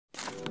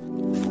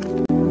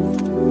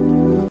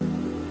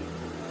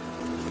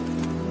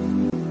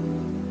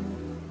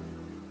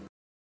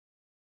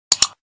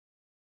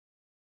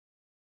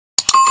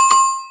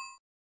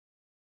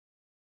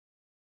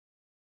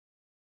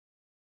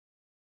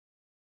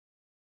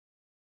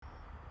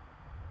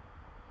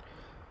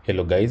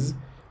Hello guys,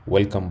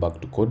 welcome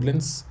back to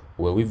Codelens,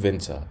 where we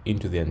venture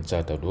into the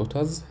uncharted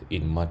waters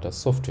in Matter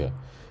software.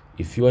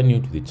 If you are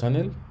new to the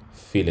channel,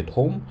 feel at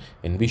home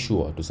and be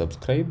sure to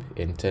subscribe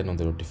and turn on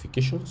the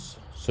notifications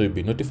so you'll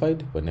be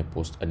notified when I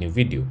post a new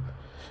video.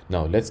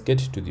 Now let's get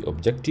to the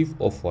objective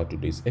of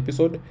today's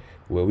episode,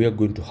 where we are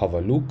going to have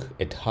a look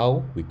at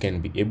how we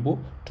can be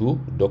able to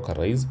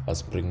Dockerize a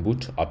Spring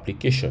Boot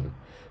application.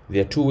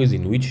 There are two ways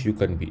in which you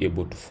can be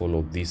able to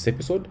follow this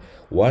episode.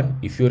 One,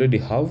 if you already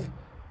have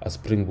a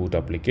Spring Boot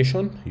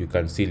application, you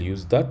can still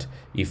use that.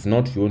 If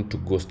not, you want to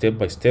go step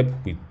by step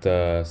with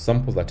the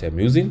sample that I'm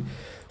using.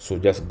 So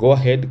just go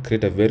ahead,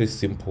 create a very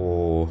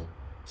simple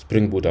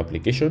Spring Boot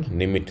application,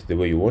 name it the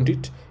way you want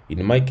it.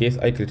 In my case,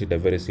 I created a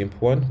very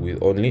simple one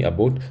with only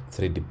about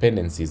 3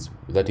 dependencies.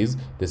 That is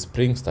the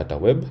Spring Starter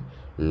Web,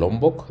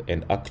 Lombok,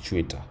 and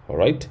Actuator. All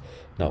right.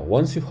 Now,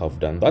 once you have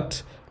done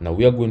that, now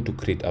we are going to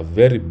create a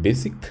very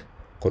basic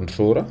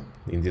controller,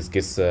 in this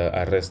case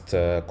a REST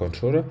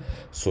controller.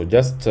 So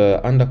just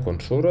under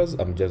controllers,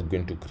 I'm just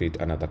going to create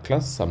another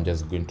class. I'm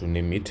just going to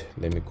name it,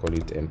 let me call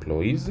it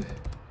employees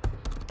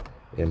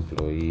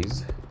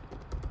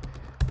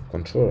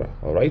controller.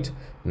 All right,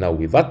 now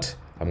with that,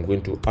 I'm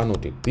going to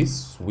annotate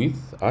this with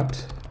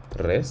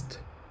 @REST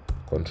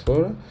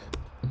controller,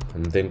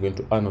 and then going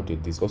to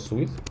annotate this also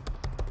with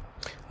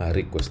a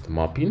request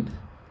mapping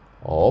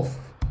of,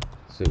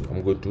 so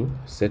I'm going to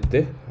set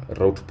the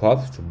route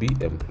path to be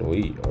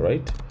employee. All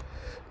right,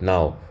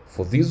 now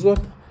for this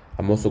one,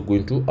 I'm also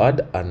going to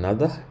add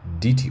another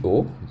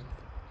DTO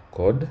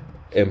called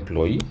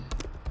employee.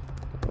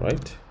 All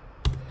right,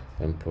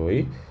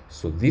 employee.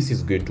 So this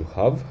is going to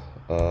have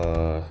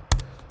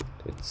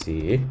let's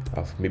see,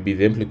 maybe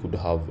the employee could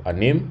have a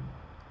name,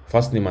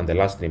 first name and the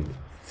last name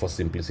for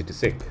simplicity's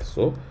sake.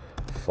 So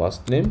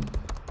first name,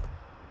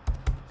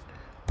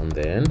 and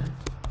then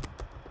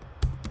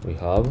we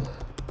have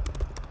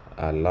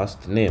a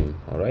last name.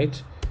 All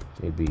right,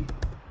 maybe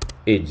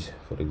age,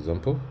 for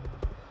example,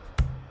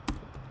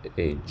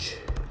 age.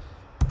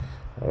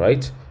 All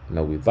right,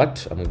 now with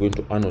that, I'm going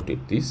to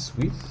annotate this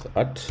with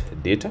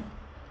 @data.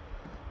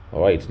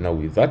 All right, now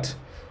with that,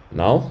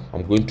 now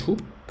I'm going to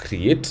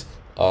create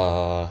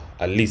a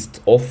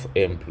list of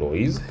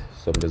employees.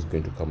 So I'm just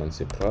going to come and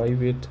say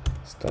private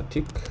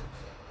static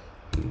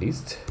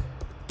list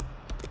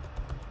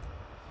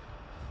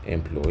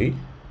employee.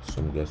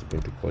 So I'm just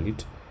going to call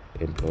it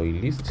employee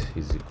list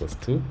is equals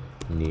to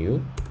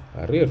new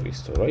array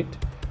list. All right,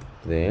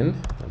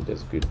 then I'm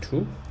just going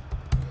to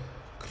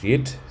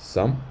create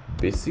some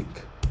basic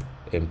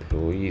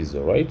employees.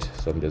 All right,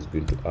 so I'm just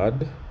going to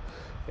add,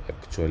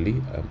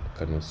 actually I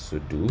can also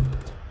do,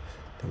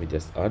 let me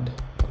just add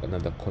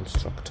another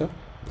constructor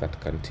that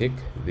can take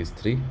these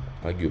 3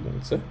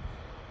 arguments.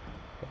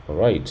 All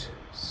right,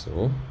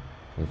 so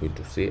I'm going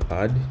to say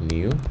add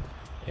new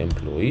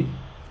employee.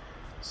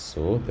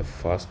 So the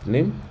first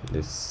name,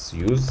 let's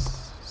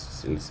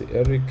say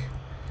Eric,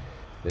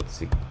 let's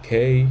say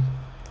K.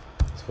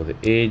 For the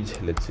age,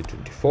 let's say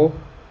 24.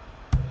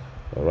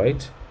 All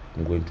right,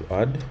 I'm going to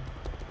add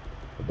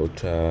about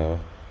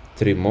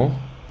 3 more.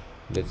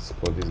 Let's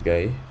call this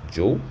guy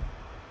Joe.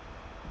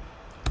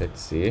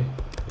 Let's use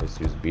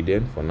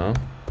Biden for now.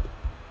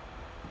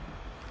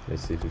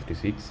 Let's say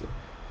 56.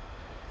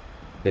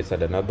 Let's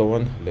add another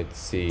one. Let's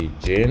say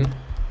Jane.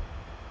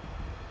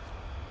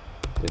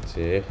 Let's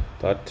say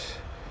that.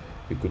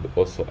 We could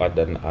also add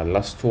a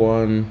last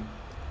one.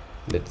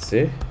 Let's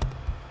say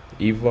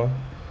Eva,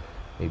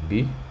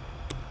 maybe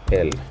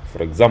L,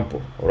 for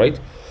example. All right,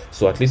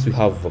 so at least we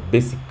have a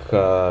basic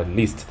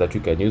list that you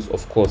can use.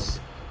 Of course,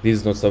 this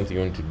is not something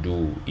you want to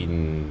do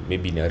in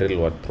a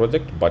real world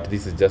project, but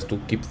this is just to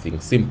keep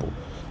things simple.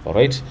 All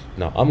right,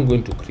 now I'm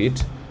going to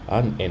create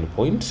an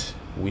endpoint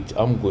which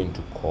I'm going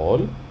to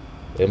call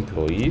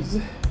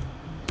employees.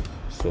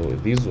 So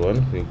this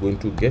one, we're going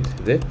to get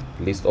the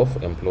list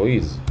of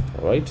employees.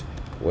 All right,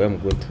 where I'm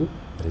going to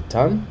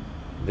return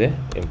the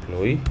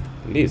employee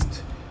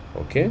list.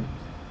 Okay,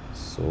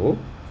 so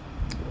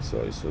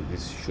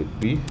this should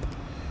be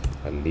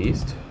a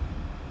list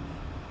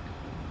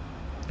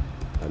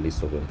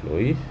of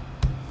employee.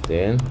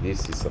 Then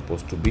this is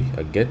supposed to be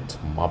a get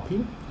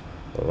mapping.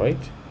 All right,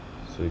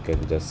 so you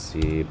can just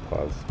say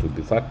path to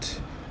be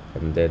that,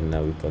 and then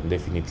now we can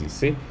definitely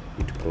say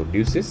it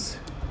produces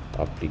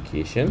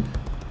application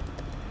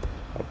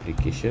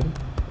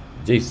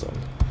JSON.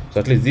 So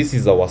at least this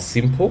is our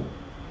simple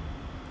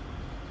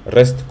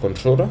REST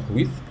controller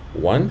with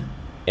one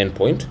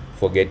endpoint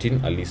for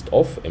getting a list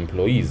of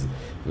employees.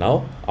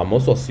 Now I'm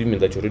also assuming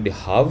that you already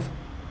have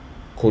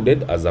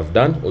coded as I've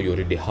done, or you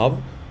already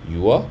have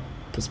your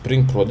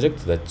Spring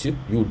project that you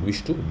would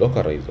wish to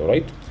Dockerize. All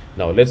right,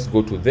 now let's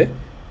go to the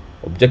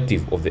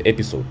objective of the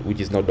episode, which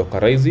is now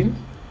Dockerizing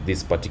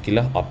this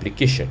particular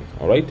application.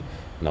 All right,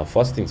 now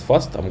first things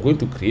first, I'm going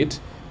to create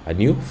a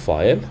new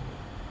file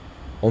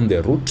on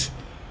the root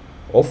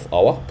of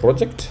our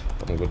project.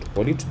 I'm going to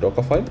call it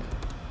Docker file.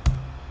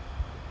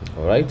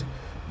 All right,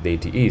 there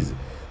it is.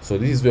 So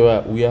this is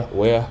where we are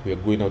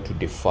going now to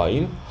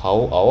define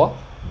how our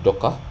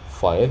Docker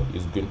file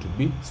is going to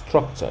be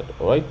structured.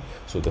 All right,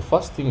 so the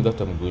first thing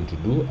that I'm going to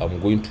do, I'm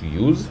going to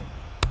use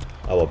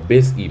our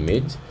base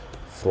image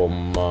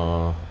from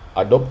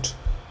adopt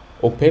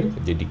open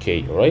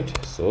jdk. All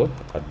right, so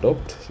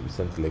adopt should be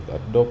something like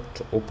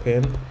adopt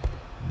open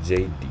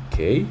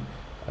jdk.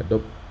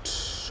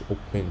 Adopt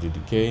open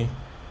jdk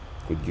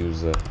could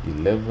use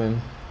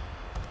 11,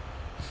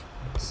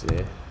 let's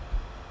say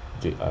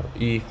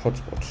JRE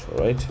hotspot. All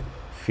right,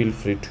 feel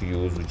free to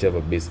use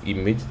whichever base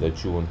image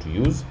that you want to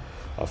use.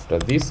 After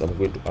this, I'm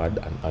going to add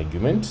an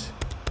argument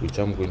which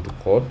I'm going to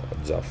call a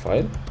jar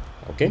file.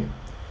 Okay,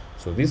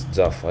 so this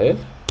jar file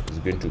is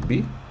going to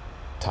be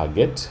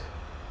target.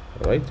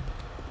 All right,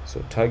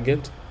 so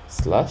target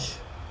slash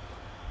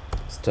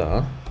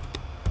star,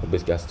 or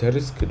basically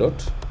asterisk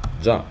dot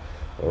jar.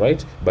 All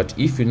right, but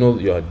if you know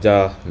your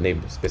jar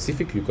name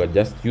specific, you can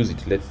just use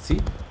it. Let's see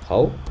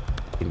how.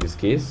 In this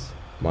case,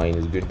 mine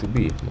is going to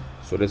be,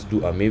 so let's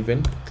do a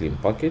Maven clean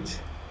package.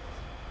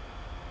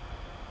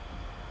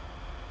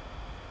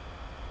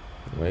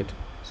 Right,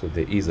 so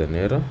there is an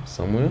error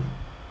somewhere.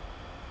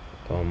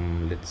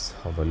 Let's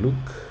have a look.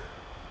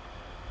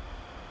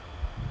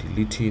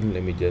 Deleting,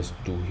 let me just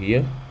do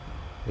here,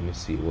 let me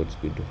see what's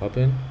going to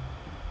happen.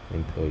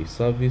 Employee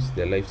service,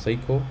 the life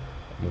cycle,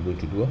 I'm going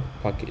to do a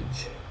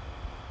package.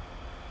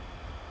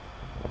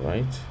 All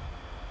right,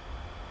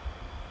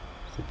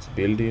 so it's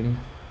building.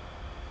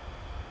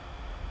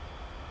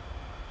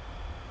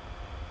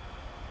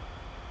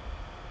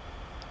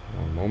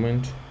 One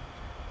moment.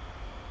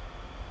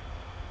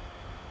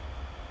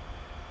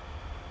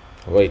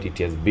 All right, it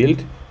has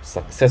built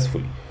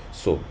successfully.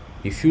 So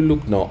if you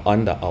look now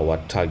under our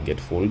target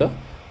folder,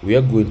 we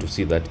are going to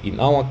see that in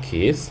our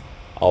case,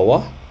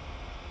 our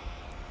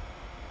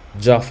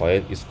jar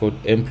file is called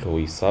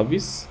employee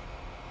service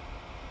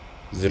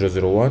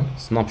 001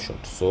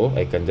 snapshot. So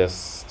I can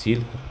just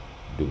still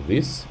do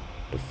this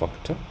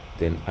refactor,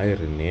 then I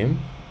rename.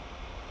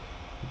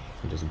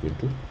 I'm just going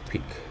to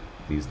pick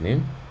this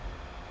name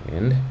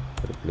and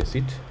replace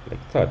it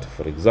like that,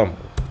 for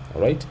example.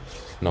 All right,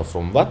 now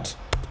from that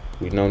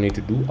we now need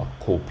to do a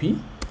copy.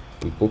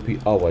 We copy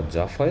our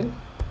jar file.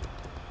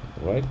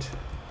 All right,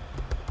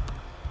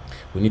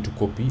 we need to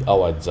copy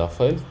our jar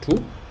file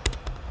to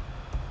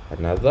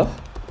another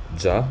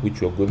jar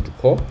which we are going to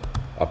call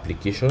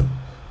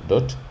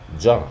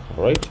application.jar.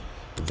 All right,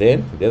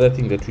 then the other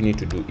thing that we need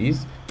to do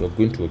is we're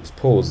going to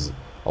expose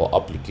our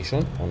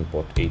application on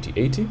port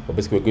 8080, or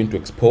basically we're going to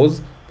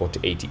expose port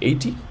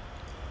 8080,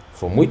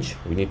 from which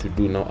we need to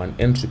do now an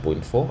entry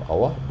point for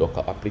our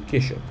Docker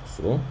application.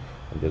 So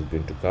I'm just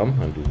going to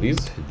come and do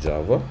this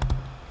java,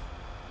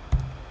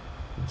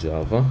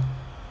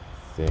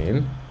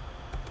 then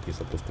it's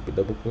supposed to be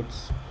double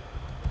quotes,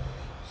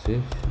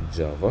 say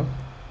java,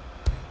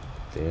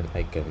 then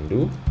I can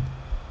do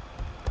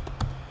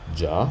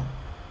jar.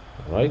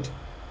 All right,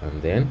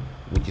 and then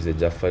which is a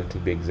jar file to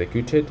be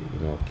executed.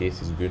 In our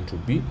case is going to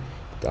be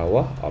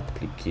our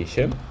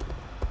application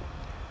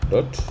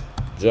dot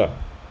jar.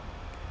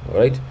 All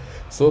right,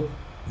 so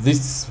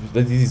this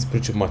is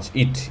pretty much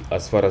it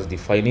as far as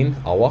defining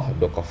our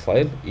Docker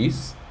file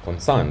is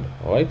concerned.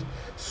 All right,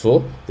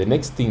 so the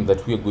next thing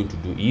that we are going to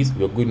do is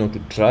we are going now to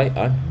try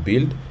and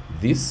build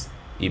this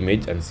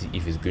image and see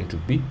if it's going to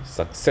be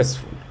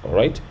successful. All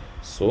right,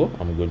 so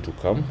I'm going to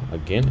come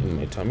again in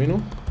my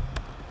terminal.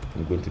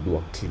 I'm going to do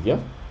a clear.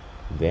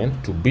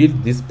 Then to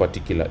build this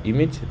particular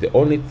image, the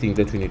only thing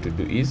that we need to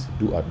do is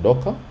do a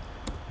docker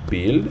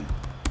build.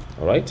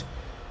 All right,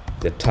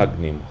 the tag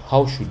name,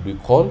 how should we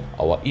call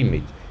our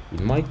image?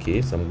 In my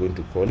case, I'm going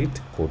to call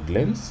it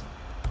codelens,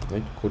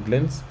 right?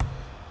 Codelens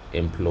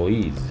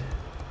employees,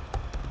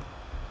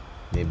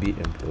 maybe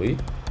employee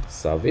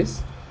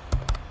service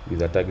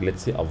with a tag,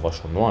 let's say a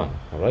version 1.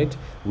 All right,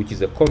 which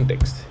is a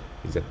context,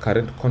 is a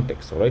current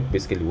context. All right,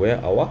 basically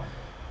where our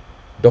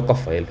Docker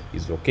file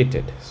is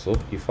located. So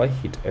if I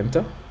hit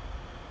enter,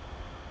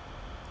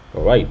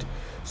 all right,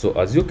 so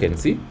as you can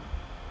see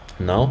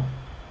now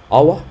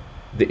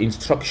the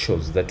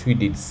instructions that we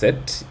did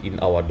set in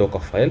our Docker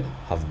file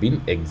have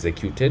been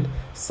executed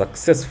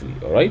successfully.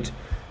 All right,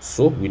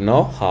 so we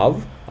now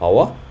have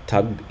our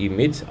tagged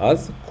image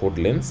as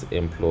codelens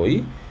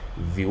employee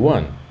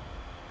v1.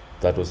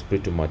 That was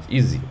pretty much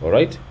easy. All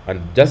right,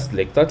 and just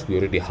like that we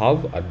already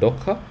have a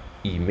Docker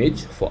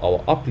image for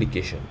our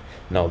application.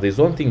 Now there's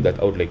one thing that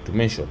I would like to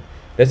mention.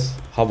 Let's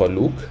have a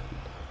look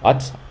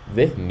at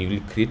the newly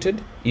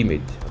created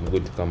image. I'm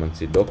going to come and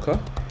say Docker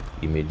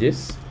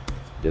images,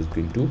 just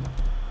going to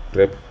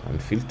grep and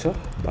filter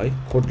by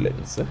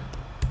codelens,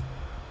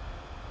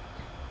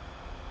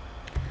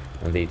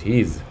 and there it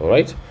is. All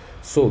right,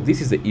 so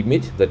this is the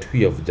image that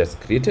we have just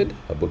created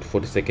about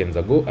 40 seconds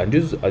ago, and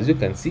this, as you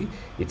can see,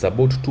 it's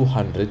about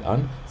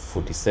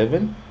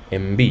 247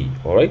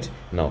 MB. All right,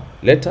 now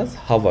let us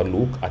have a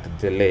look at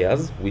the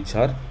layers which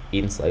are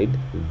inside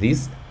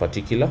this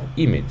particular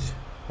image.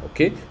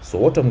 Okay, so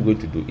what I'm going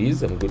to do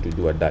is I'm going to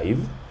do a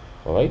dive.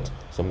 All right,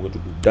 so I'm going to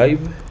do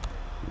dive.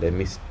 Let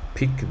me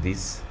pick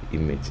this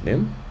image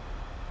name.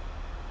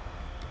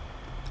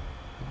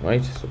 All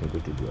right, so I'm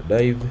going to do a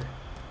dive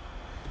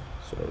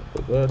sorry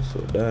about that. So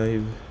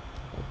dive,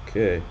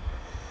 okay,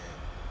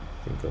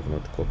 I think I've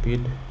not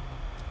copied,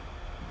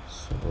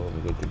 so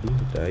I'm going to do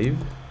dive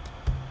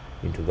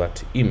into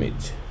that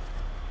image.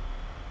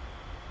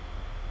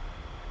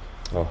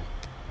 Oh,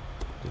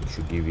 we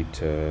should give it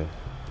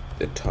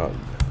the tag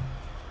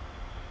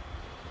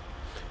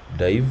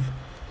dive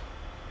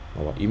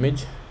our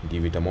image,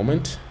 give it a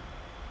moment.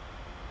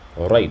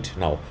 All right,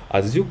 now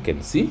as you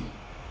can see,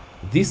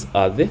 these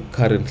are the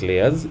current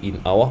layers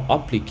in our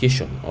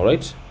application. All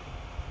right,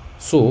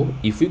 so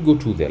if we go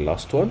to the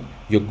last one,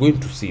 you're going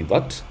to see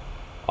that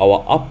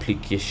our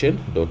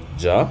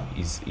application.jar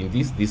is in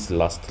this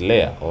last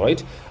layer. All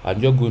right,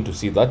 and you're going to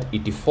see that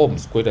it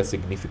forms quite a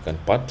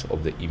significant part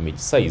of the image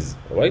size.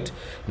 All right,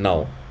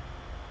 now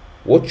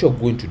what you're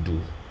going to do,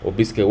 or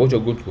basically what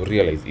you're going to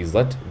realize, is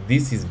that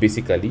this is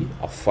basically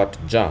a fat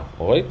jar,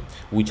 all right,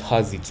 which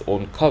has its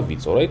own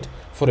caveats. All right,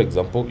 for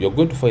example, you're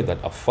going to find that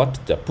a fat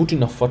jar,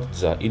 putting a fat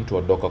jar into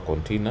a Docker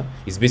container,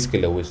 is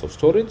basically a waste of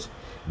storage,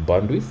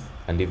 bandwidth,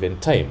 and even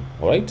time.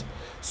 All right,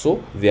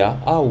 so there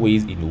are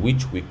ways in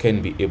which we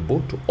can be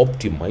able to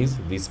optimize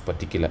this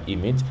particular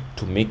image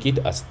to make it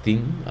as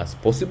thin as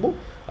possible,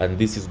 and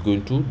this is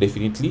going to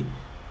definitely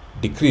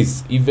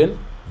decrease even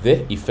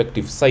the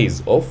effective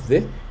size of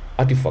the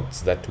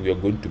artifacts that we are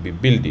going to be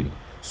building.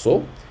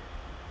 So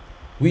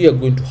we are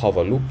going to have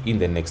a look in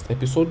the next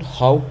episode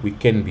how we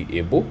can be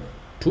able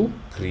to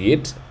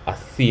create a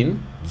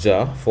thin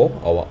jar for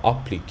our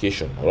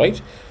application. All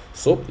right,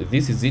 so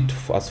this is it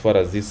as far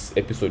as this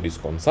episode is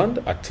concerned.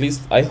 At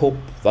least I hope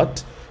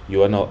that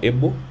you are now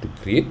able to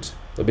create,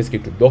 so basically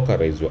to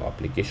Dockerize your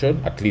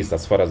application, at least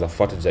as far as a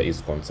fat jar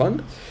is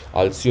concerned.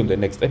 I'll see you in the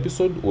next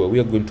episode where we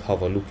are going to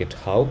have a look at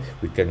how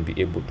we can be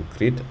able to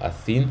create a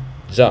thin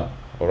jar.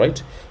 All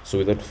right, so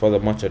without further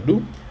much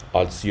ado,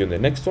 I'll see you in the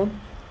next one.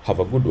 Have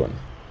a good one.